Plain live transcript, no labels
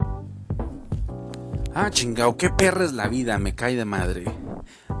Ah, chingao, qué perra es la vida, me cae de madre.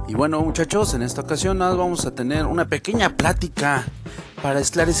 Y bueno, muchachos, en esta ocasión nos vamos a tener una pequeña plática para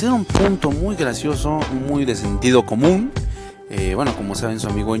esclarecer un punto muy gracioso, muy de sentido común. Bueno, como saben, su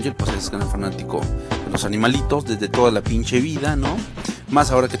amigo Angel pues es gran fanático de los animalitos desde toda la pinche vida, ¿no?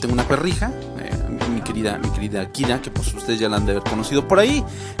 Más ahora que tengo una perrija, mi querida Kira, que pues ustedes ya la han de haber conocido por ahí.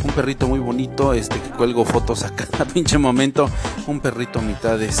 Un perrito muy bonito, que cuelgo fotos a cada pinche momento. Un perrito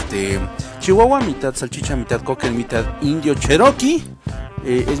mitad chihuahua, mitad salchicha, mitad cocker, mitad indio cherokee.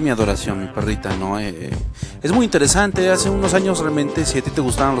 Es mi adoración, mi perrita, ¿no? Es muy interesante. Hace unos años realmente, si a ti te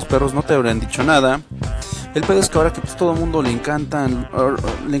gustaban los perros, no te habrían dicho nada. El pedo es que ahora que pues todo el mundo le encantan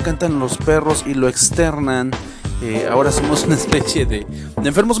los perros y lo externan. Ahora somos una especie de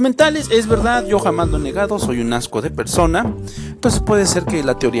enfermos mentales. Es verdad, yo jamás lo he negado, soy un asco de persona. Entonces puede ser que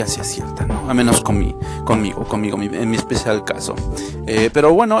la teoría sea cierta, ¿no? A menos conmigo, en mi especial caso.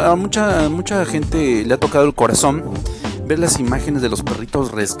 Pero bueno, a mucha gente le ha tocado el corazón ver las imágenes de los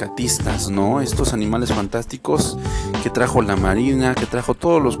perritos rescatistas, ¿no? Estos animales fantásticos que trajo la Marina, que trajo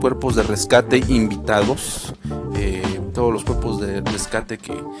todos los cuerpos de rescate invitados, todos los cuerpos de rescate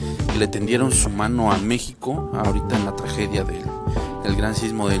que le tendieron su mano a México ahorita en la tragedia del gran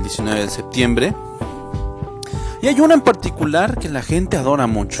sismo del 19 de septiembre. Y hay una en particular que la gente adora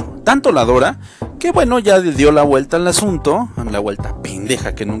mucho. Tanto la adora que bueno, ya dio la vuelta al asunto, la vuelta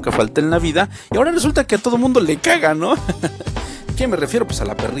pendeja que nunca falta en la vida. Y ahora resulta que a todo mundo le caga, ¿no? ¿Qué me refiero? Pues a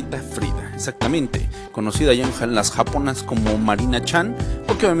la perrita Frida, exactamente. Conocida ya en las japonas como Marina Chan,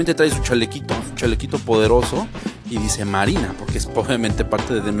 porque obviamente trae su chalequito poderoso. Y dice Marina, porque es obviamente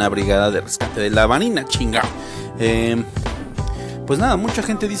parte de una brigada de rescate de la Marina, chinga. Pues nada, mucha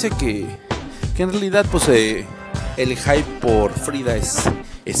gente dice que en realidad pues el hype por Frida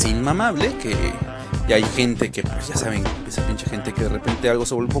es inmamable, que ya hay gente que pues ya saben, esa pinche gente que de repente algo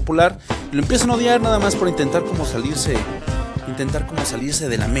se vuelve popular y lo empiezan a odiar nada más por intentar como salirse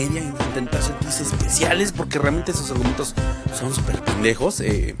de la media, intentar sentirse especiales, porque realmente esos argumentos son súper pendejos.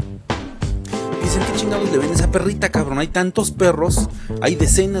 Dicen, ¿qué chingados le ven a esa perrita, cabrón? Hay tantos perros, hay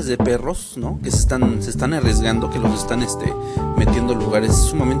decenas de perros, ¿no? Que se están arriesgando, que los están metiendo en lugares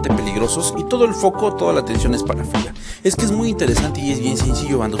sumamente peligrosos, y todo el foco, toda la atención es para Frida. Es que es muy interesante y es bien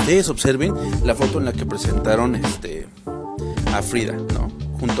sencillo. Cuando ustedes observen la foto en la que presentaron a Frida, ¿no?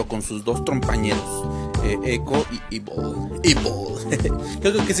 Junto con sus dos trompañeros, Echo y Evil.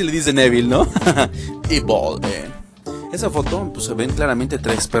 Creo que se le dice Neville, ¿no? Evil, Esa foto, pues se ven claramente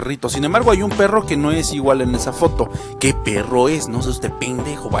tres perritos. Sin embargo, hay un perro que no es igual en esa foto. ¿Qué perro es? No sé usted,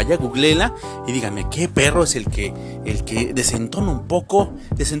 pendejo. Vaya, googleela y dígame, ¿qué perro es el que desentona un poco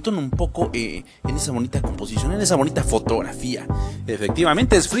en esa bonita composición, en esa bonita fotografía?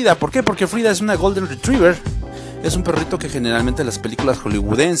 Efectivamente es Frida. ¿Por qué? Porque Frida es una Golden Retriever. Es un perrito que generalmente las películas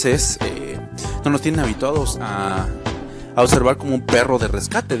hollywoodenses no nos tienen habituados a observar como un perro de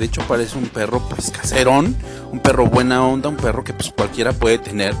rescate. De hecho parece un perro pues caserón, un perro buena onda, un perro que pues cualquiera puede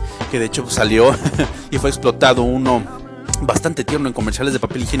tener, que de hecho salió y fue explotado uno bastante tierno en comerciales de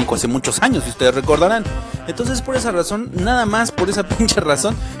papel higiénico hace muchos años, si ustedes recordarán. Entonces por esa razón, nada más por esa pinche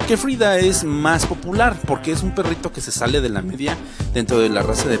razón, que Frida es más popular, porque es un perrito que se sale de la media dentro de la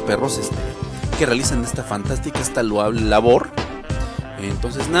raza de perros que realizan esta fantástica, esta loable labor.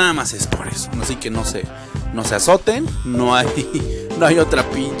 Entonces nada más es por eso, así que no se azoten, no hay otra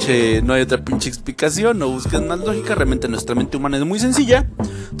pinche explicación, no busquen más lógica. Realmente nuestra mente humana es muy sencilla.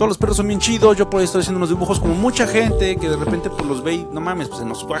 Todos los perros son bien chidos. Yo por ahí estoy haciendo unos dibujos como mucha gente que de repente pues los ve y no mames, pues se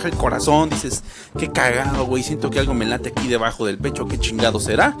nos baja el corazón, dices, qué cagado, güey, siento que algo me late aquí debajo del pecho, qué chingado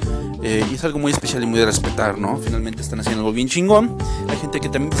será. Y es algo muy especial y muy de respetar, ¿no? Finalmente están haciendo algo bien chingón. Hay gente que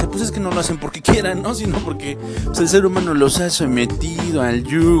también dice, pues es que no lo hacen porque quieran, ¿no? Sino porque pues, el ser humano los ha sometido al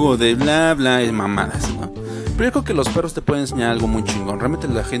yugo de bla bla, mamadas, ¿no? Pero yo creo que los perros te pueden enseñar algo muy chingón. Realmente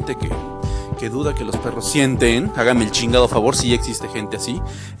la gente que duda que los perros sienten, hágame el chingado favor si existe gente así,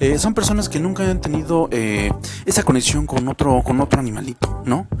 son personas que nunca han tenido esa conexión con otro animalito,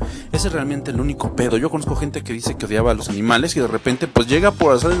 ¿no? Ese es realmente el único pedo. Yo conozco gente que dice que odiaba a los animales y de repente pues llega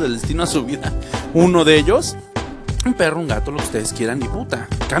por azares del destino a su vida uno de ellos, un perro, un gato, lo que ustedes quieran, y puta,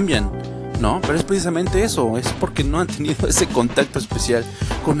 cambian, ¿no? Pero es precisamente eso, es porque no han tenido ese contacto especial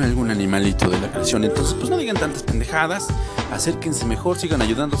con algún animalito de la creación. Entonces pues no digan tantas pendejadas, acérquense mejor, sigan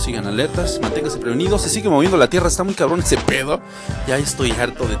ayudando, sigan alertas, manténganse prevenidos. Se sigue moviendo la tierra, está muy cabrón ese pedo. Ya estoy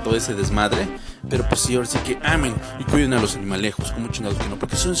harto de todo ese desmadre. Pero pues sí, ahora sí que amen y cuiden a los animalejos, como chingados que no,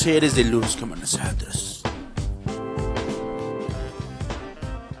 porque son seres de luz como nosotros.